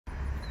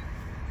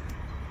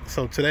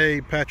So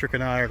today Patrick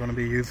and I are going to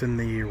be using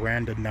the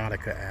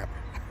Randonautica app,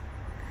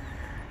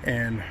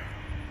 and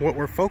what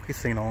we're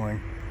focusing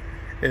on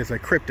is a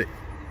cryptid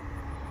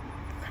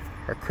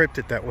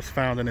that was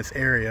found in this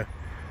area.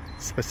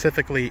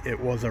 Specifically, it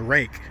was a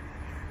rake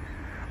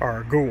or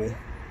a ghoul.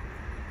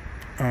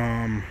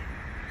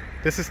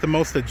 This is the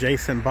most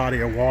adjacent body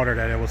of water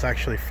that it was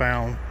actually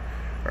found,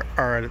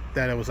 or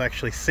that it was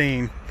actually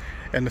seen.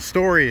 And the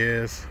story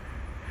is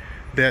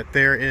that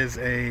there is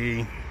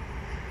a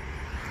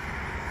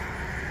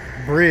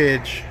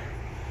bridge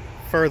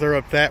further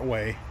up that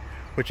way,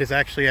 which is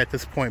actually at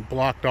this point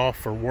blocked off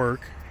for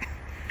work.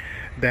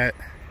 That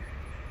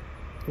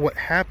what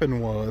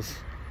happened was,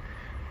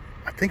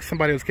 I think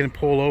somebody was getting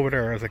pulled over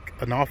there as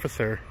an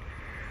officer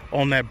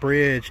on that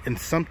bridge, and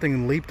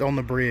something leaped on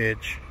the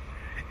bridge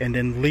and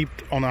then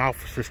leaped on the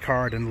officer's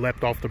car and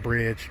leapt off the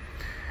bridge.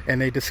 And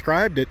they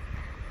described it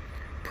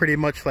pretty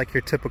much like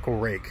your typical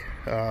rake.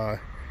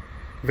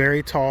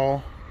 Very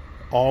tall,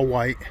 all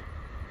white.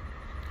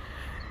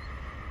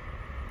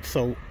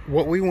 So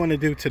what we want to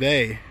do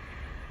today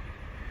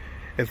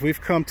is we've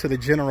come to the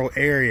general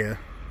area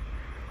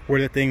where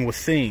the thing was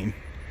seen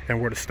and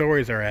where the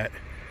stories are at,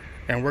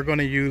 and we're going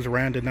to use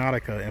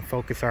Randonautica and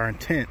focus our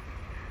intent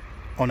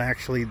on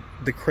actually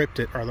the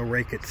cryptid or the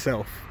rake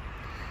itself,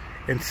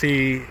 and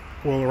see,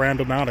 will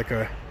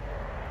Randonautica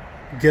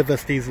give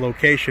us these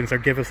locations, or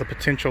give us a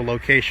potential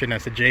location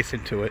that's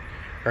adjacent to it,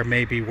 or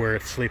maybe where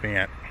it's sleeping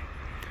at.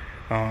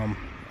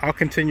 I'll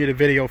continue the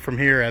video from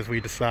here as we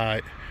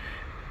decide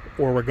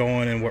where we're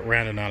going and what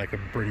Randonautica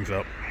brings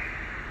up.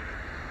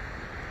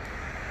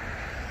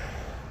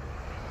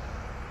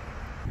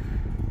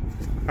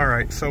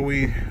 Alright, so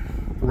we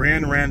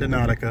ran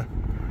Randonautica,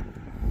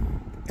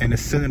 and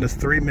it's sending us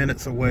 3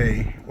 minutes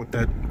away with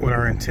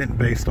our intent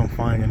based on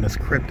finding this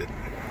cryptid.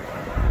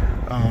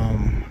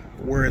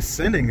 Where it's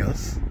sending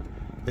us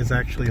is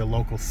actually a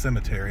local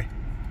cemetery.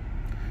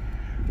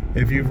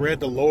 If you've read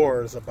the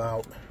lores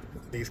about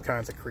these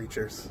kinds of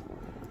creatures,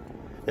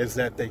 is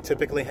that they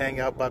typically hang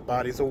out by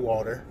bodies of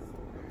water,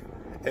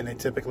 and they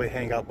typically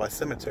hang out by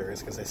cemeteries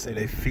because they say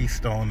they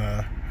feast on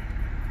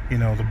you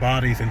know, the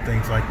bodies and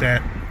things like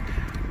that.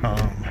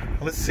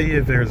 Let's see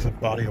if there's a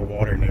body of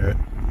water near it.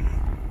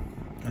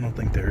 I don't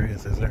think there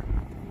is there?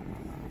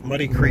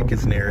 Muddy Creek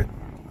is near it.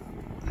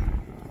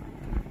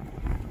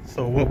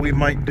 So what we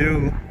might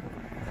do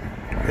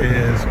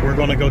is we're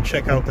going to go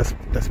check out this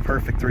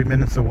perfect 3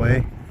 minutes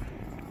away,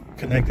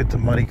 connected to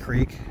Muddy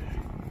Creek,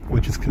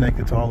 which is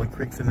connected to all the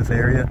creeks in this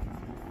area,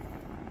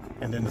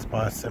 and then it's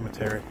by a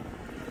cemetery.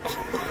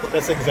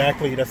 That's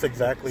exactly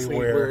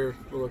where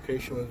the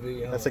location would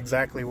be. That's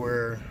exactly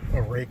where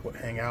a rake would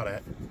hang out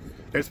at.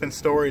 There's been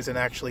stories in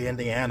actually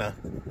Indiana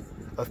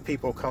of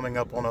people coming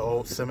up on an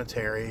old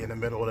cemetery in the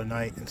middle of the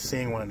night and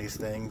seeing one of these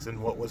things,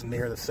 and what was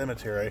near the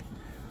cemetery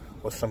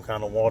was some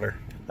kind of water.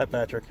 Hi,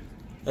 Patrick.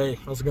 Hey,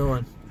 how's it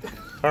going?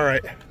 All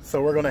right,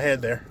 so we're gonna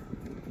head there.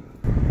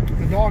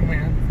 The dog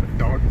man. The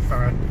dog. All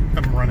right,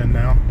 I'm running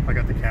now. I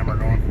got the camera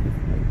going.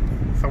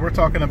 So we're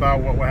talking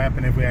about what would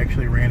happen if we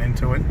actually ran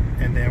into it,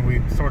 and then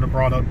we sort of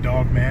brought up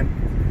dog man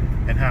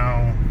and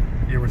how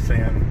you were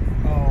saying.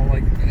 Oh,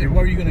 like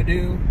what are you gonna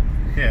do?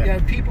 Yeah,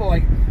 people,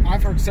 like,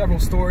 I've heard several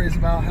stories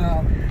about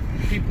how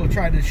people have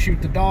tried to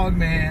shoot the dog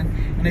man,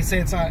 and they say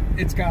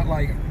it's got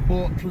like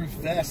bulletproof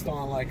vest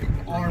on, like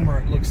armor,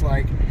 it looks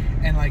like,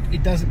 and like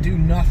it doesn't do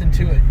nothing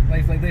to it.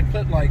 Like they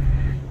put like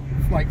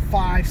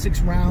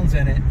 5-6 rounds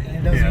in it, and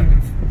it doesn't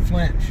even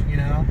flinch, you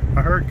know?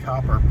 I heard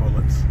copper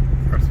bullets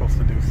are supposed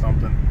to do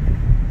something,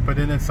 but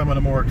then in some of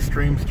the more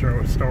extreme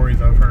stories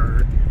I've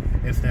heard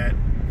is that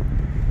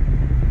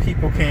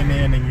people came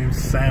in and used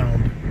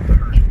sound to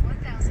hurt. In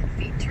 1,000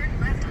 feet, turn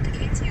left onto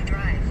Kingsview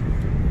Drive.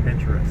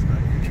 Interesting.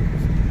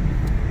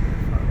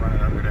 I'm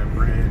running under that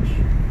bridge.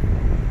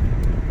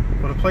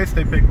 Well, the place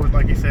they picked was,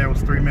 like you said,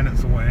 was 3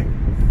 minutes away.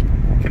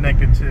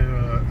 Connected to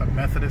a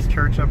Methodist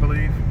church, I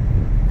believe.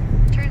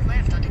 Turn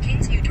left onto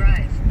Kingsview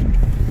Drive.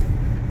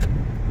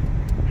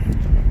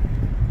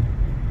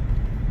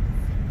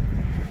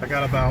 I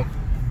got about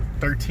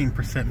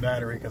 13%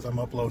 battery because I'm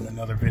uploading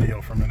another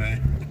video from today.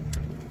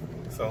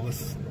 So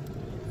let's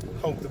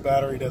hope the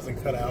battery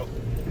doesn't cut out.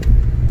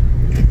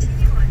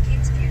 Continue on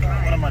Kingsview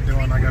Drive. What am I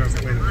doing? I got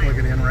a way to plug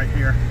it in right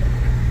here.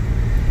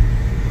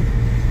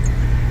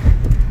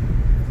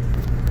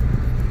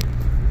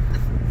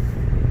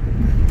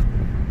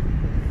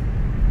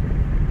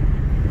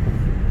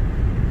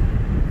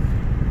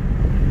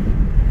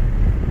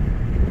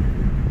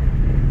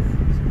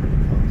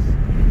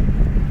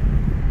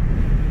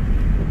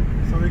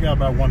 So we got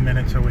about 1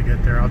 minute till we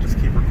get there. I'll just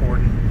keep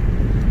recording.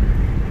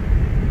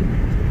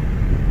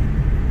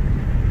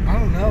 I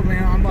don't know,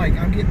 man.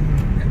 I'm getting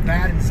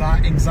bad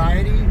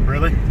anxiety.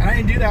 Really? I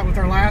didn't do that with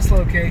our last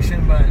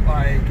location, but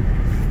like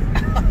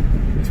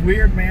it's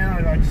weird,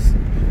 man. I just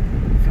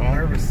feel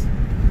nervous.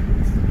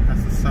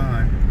 That's a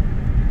sign.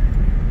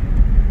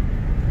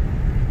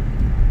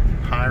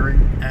 Hiring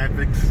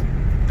advocates,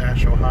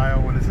 Ohio.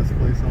 What is this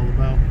place all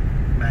about?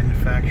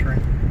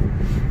 Manufacturing.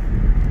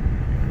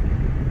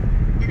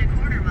 In a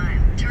quarter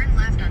mile, turn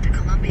left onto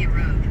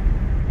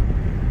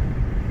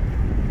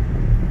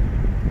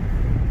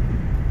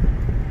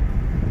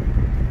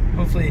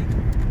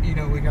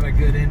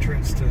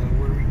entrance to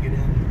where we can get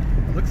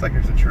in. It looks like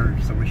there's a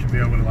church, so we should be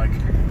able to like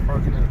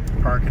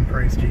park and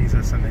praise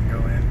Jesus and then go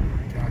in.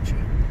 Gotcha.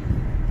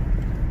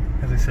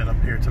 As I said,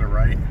 up here to the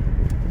right.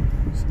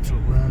 To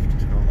the left.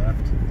 To the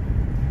left.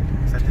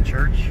 Is that the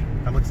church?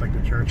 That looks like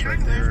the church. Turn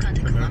right there. left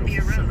onto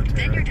Columbia Road. Cemetery.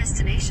 Then your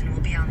destination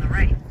will be on the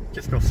right.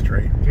 Just go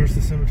straight. There's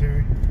the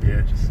cemetery.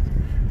 Yeah, just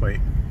wait.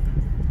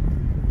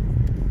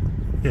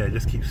 Yeah,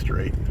 just keep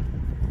straight.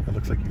 It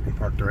looks like you can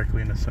park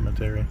directly in the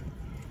cemetery.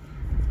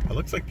 It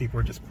looks like people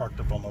are just parked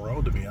up on the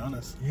road, to be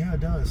honest. Yeah, it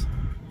does.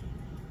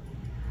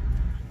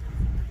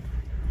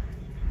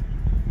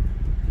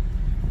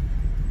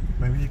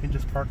 Maybe you can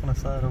just park on the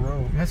side of the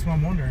road. That's what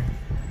I'm wondering.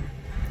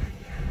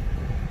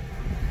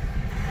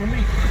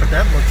 But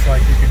that looks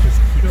like you can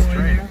just keep Go in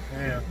straight. there?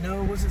 Yeah.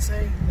 No, what's it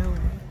say? No.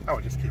 I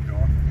would just keep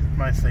going. It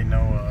might say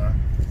no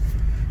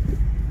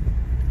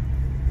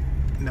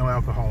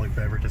alcoholic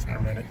beverages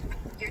permitted.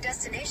 Your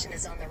destination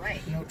is on the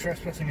right. No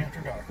trespassing after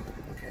dark.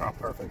 Okay. Oh,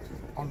 perfect.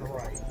 On the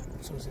right.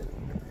 So is it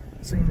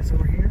saying it's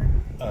over here?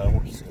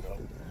 We'll just go.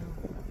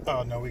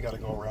 Oh no, we got to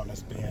go around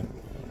this bend.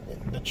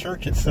 The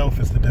church itself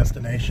is the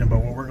destination,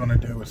 but what we're going to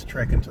do is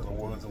trek into the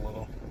woods a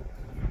little.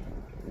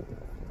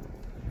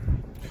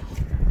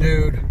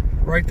 Dude,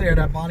 right there,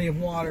 that body of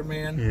water,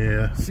 man.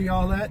 Yeah. See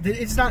all that?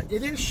 It's not. It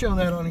didn't show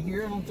that on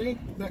here. I don't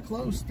think that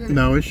close. Did it?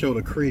 No, it showed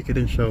a creek. It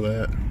didn't show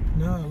that.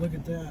 No, look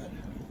at that.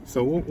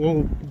 So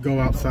we'll go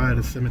outside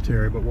the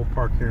cemetery, but we'll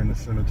park here in the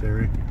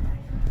cemetery.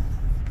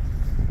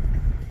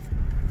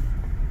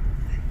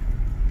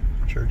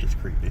 Church is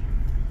creepy.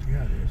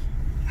 Yeah, it is.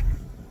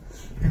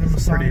 And the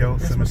Masonic, Pretty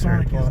old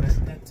cemetery plot.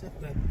 That's it.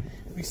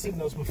 We've seen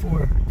those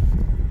before.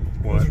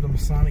 What? Those are the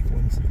Masonic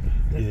ones.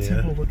 That Yeah.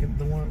 temple looking,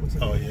 the one. What's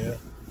it? Oh yeah.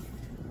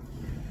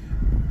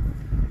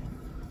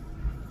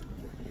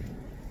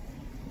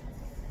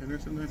 And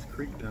there's a nice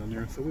creek down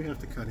there, so we have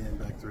to cut in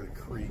back through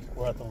the creek.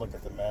 We'll have to look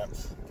at the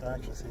maps. Can I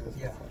actually see this?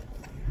 Yeah.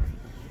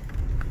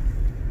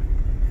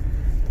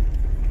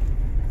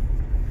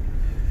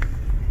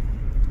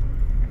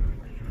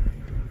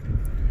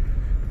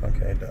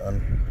 Okay,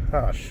 done.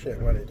 Ah, shit,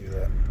 why did I do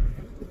that?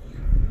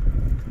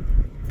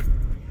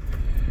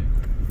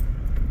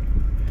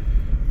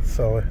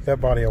 So, that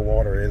body of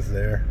water is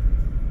there.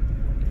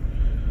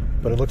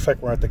 But it looks like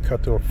we're going to have to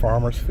cut through a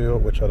farmer's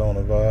field, which I don't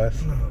advise.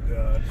 Oh,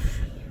 God.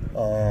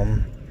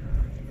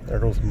 There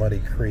goes Muddy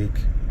Creek.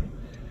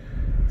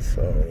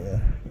 So,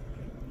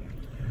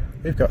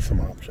 we've got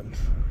some options.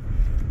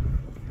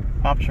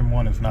 Option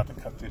one is not to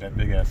cut through that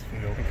big ass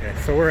field. Okay,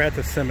 so we're at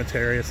the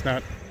cemetery. It's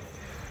not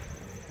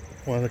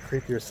one of the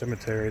creepier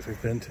cemeteries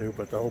we've been to,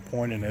 but the whole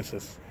point in this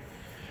is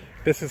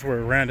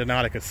where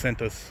Randonautica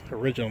sent us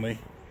originally.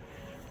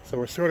 So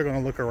we're sort of going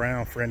to look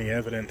around for any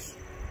evidence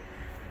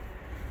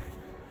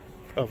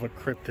of a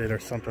cryptid or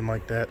something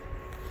like that.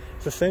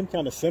 It's the same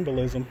kind of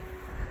symbolism.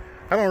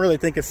 I don't really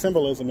think it's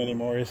symbolism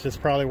anymore. It's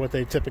just probably what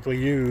they typically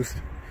used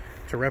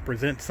to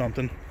represent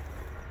something.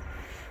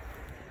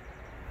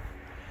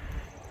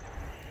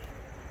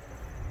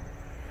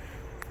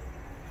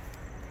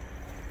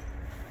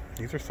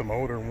 These are some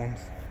older ones.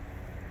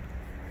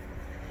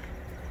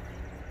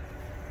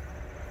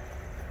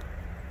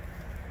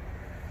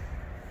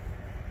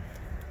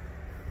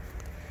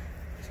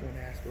 Just want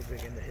to ask, we're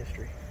big into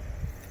history.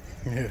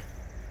 Yeah.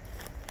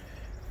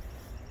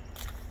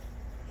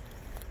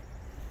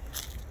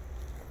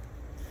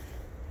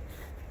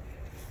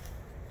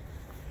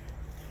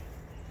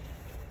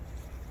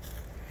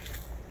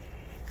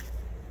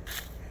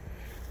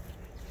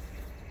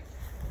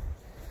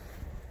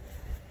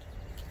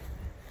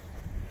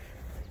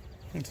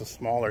 It's a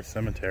smaller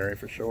cemetery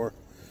for sure.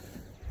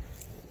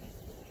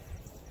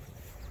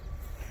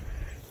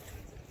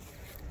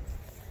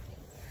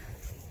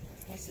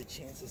 What's the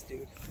chances,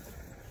 dude?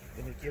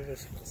 That they give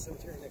us a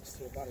cemetery next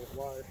to a body of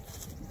water?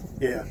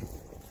 Yeah.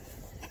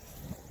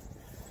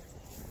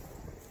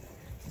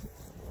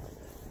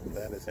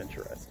 That is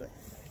interesting.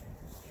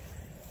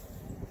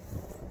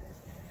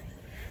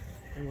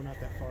 And we're not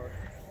that far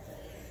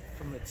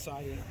from the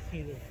siding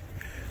either.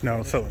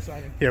 No, so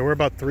yeah, we're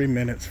about 3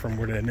 minutes from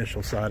where the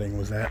initial sighting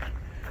was at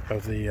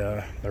of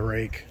the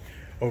Rake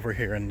over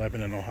here in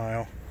Lebanon,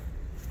 Ohio.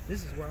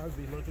 This is where I would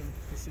be looking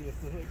to see if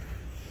the hook.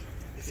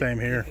 Same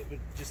here. It would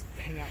just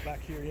hang out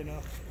back here, you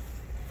know.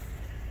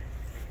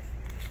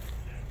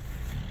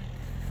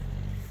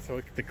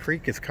 So the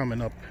creek is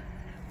coming up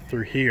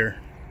through here,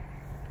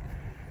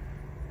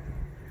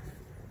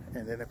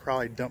 and then it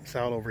probably dumps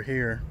out over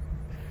here.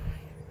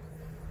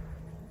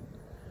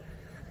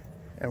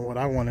 And what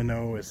I want to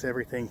know is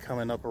everything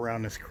coming up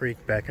around this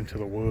creek back into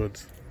the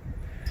woods.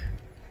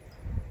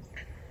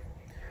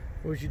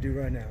 What would you do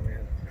right now,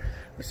 man?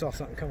 You saw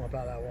something come up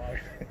out of that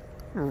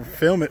water.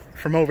 Film it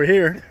from over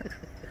here.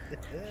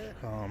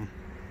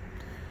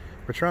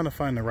 We're trying to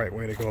find the right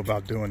way to go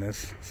about doing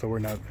this, so we're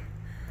not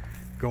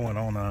going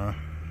on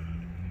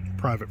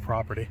private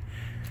property.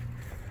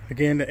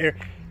 Again,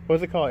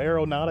 what's it called?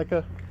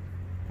 Aeronautica?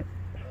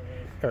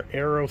 Or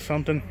Aero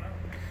something?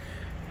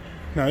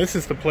 Now this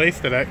is the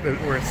place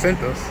where it sent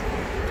us.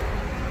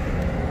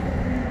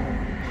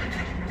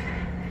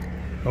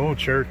 Old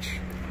church.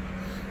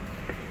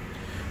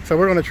 So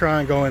we're going to try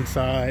and go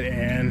inside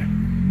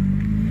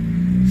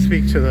and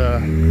speak to the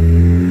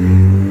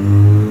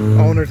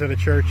owners of the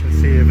church and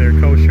see if they're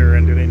kosher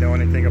and do they know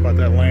anything about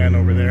that land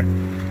over there.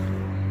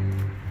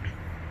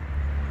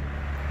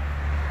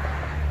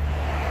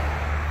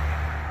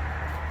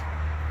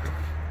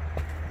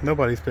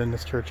 Nobody's been in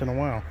this church in a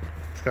while.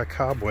 It's got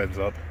cobwebs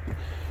up.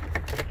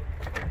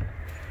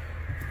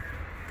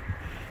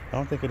 I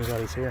don't think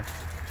anybody's here.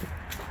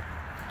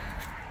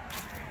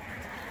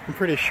 I'm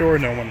pretty sure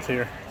no one's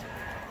here.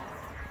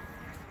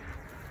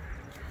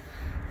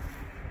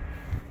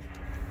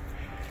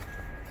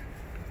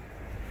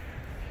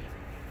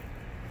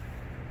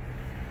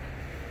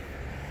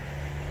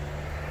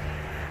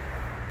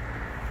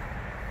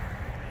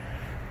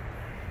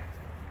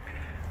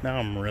 Now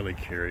I'm really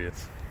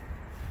curious.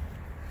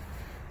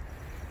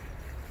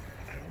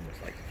 I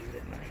almost like to do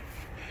it at night.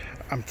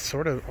 I'm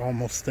sort of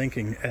almost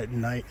thinking at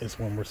night is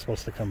when we're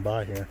supposed to come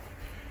by here.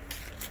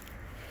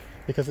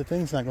 Because the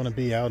thing's not going to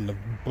be out in the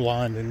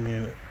blind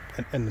and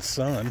in the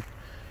sun.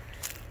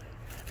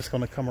 It's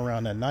going to come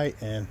around at night,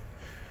 and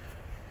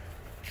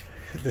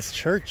this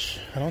church,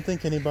 I don't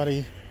think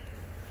anybody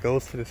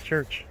goes to this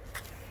church.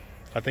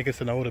 I think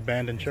it's an old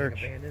abandoned church.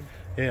 Like abandoned?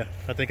 Yeah,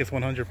 I think it's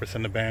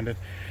 100% abandoned.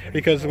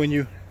 Because when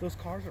you... Those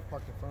cars are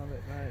parked in front of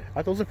it at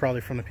night. Those are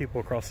probably from the people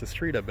across the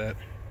street, I bet.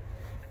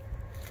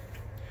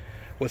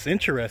 What's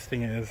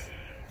interesting is,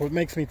 what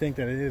makes me think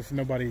that it is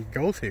nobody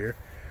goes here,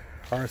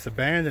 or it's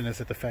abandoned, is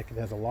that the fact that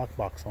it has a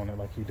lockbox on it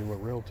like you do with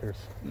realtors.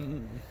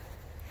 Mm-hmm.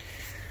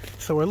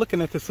 So we're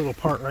looking at this little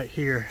part right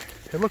here.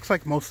 It looks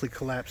like mostly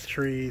collapsed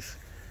trees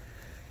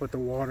with the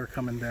water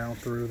coming down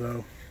through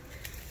though.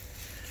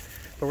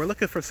 But we're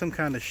looking for some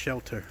kind of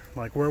shelter.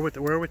 Like where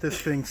would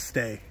this thing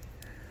stay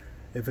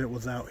if it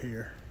was out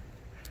here?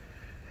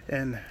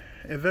 And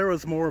if there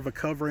was more of a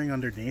covering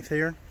underneath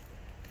here,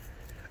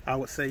 I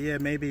would say, yeah,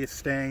 maybe it's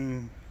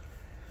staying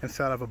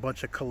inside of a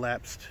bunch of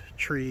collapsed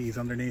trees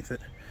underneath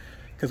it.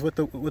 Because with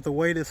the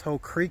way this whole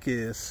creek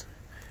is,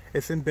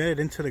 it's embedded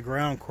into the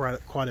ground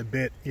quite a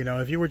bit. You know,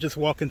 if you were just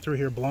walking through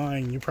here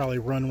blind, you probably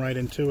run right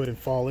into it and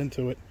fall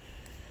into it.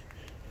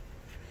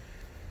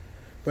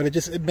 But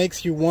it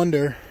makes you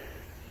wonder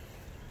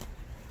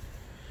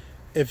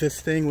if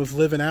this thing was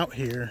living out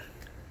here,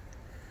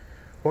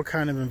 what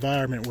kind of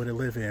environment would it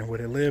live in?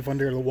 Would it live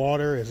under the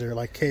water? Is there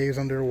like caves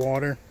under the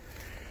water?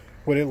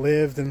 Would it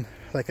live in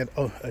like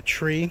a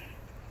tree?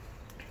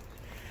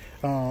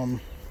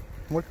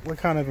 What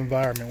kind of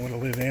environment would it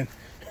live in?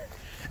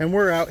 And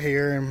we're out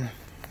here, and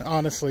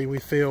honestly we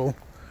feel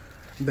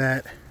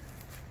that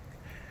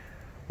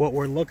what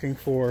we're looking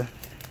for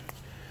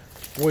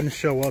wouldn't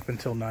show up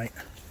until night.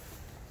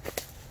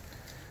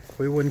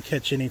 We wouldn't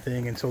catch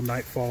anything until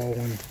nightfall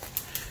when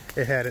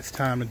it had its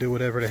time to do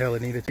whatever the hell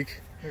it needed to.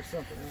 There's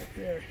something right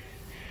there.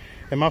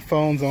 And my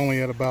phone's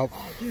only at about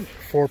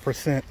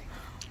 4%.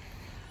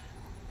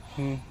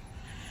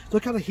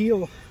 Look how the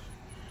heel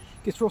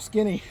gets real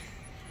skinny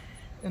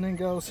and then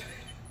goes.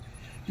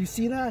 Do you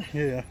see that?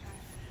 Yeah.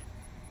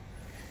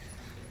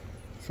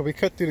 So we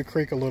cut through the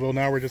creek a little.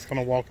 Now we're just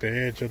going to walk the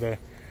edge of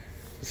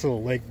this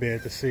little lake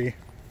bed to see.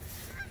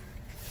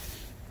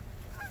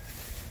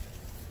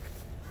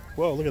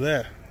 Whoa, look at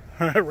that.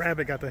 That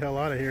rabbit got the hell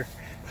out of here.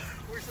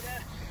 Where's it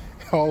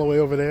at? All the way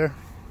over there.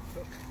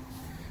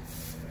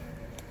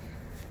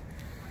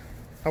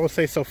 I would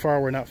say so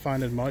far we're not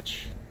finding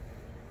much.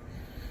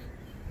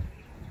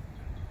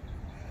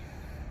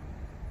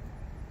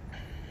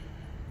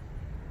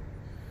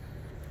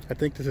 I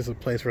think this is a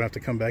place we're going to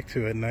have to come back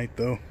to at night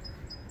though.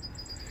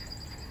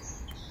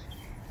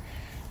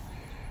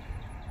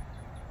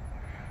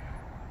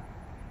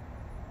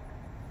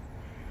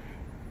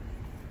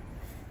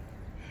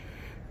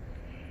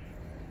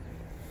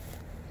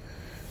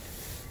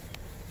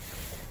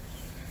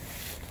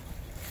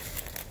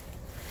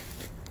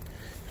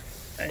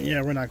 And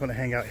yeah, we're not going to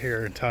hang out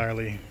here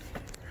entirely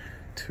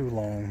too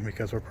long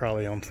because we're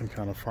probably on some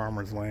kind of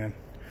farmer's land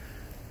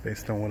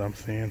based on what I'm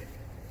seeing.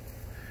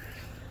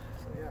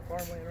 So yeah,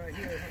 farmland right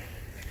here.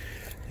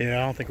 Yeah,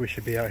 I don't think we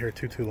should be out here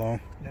too long.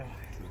 No.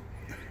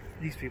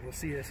 These people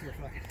see us, we're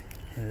fucking.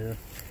 Yeah.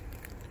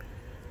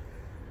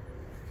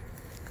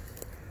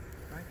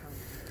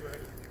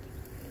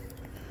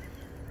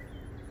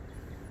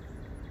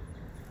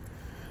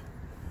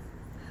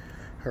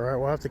 Alright,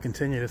 we'll have to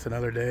continue this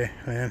another day,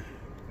 man.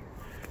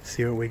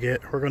 See what we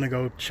get. We're gonna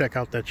go check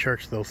out that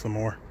church though some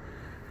more.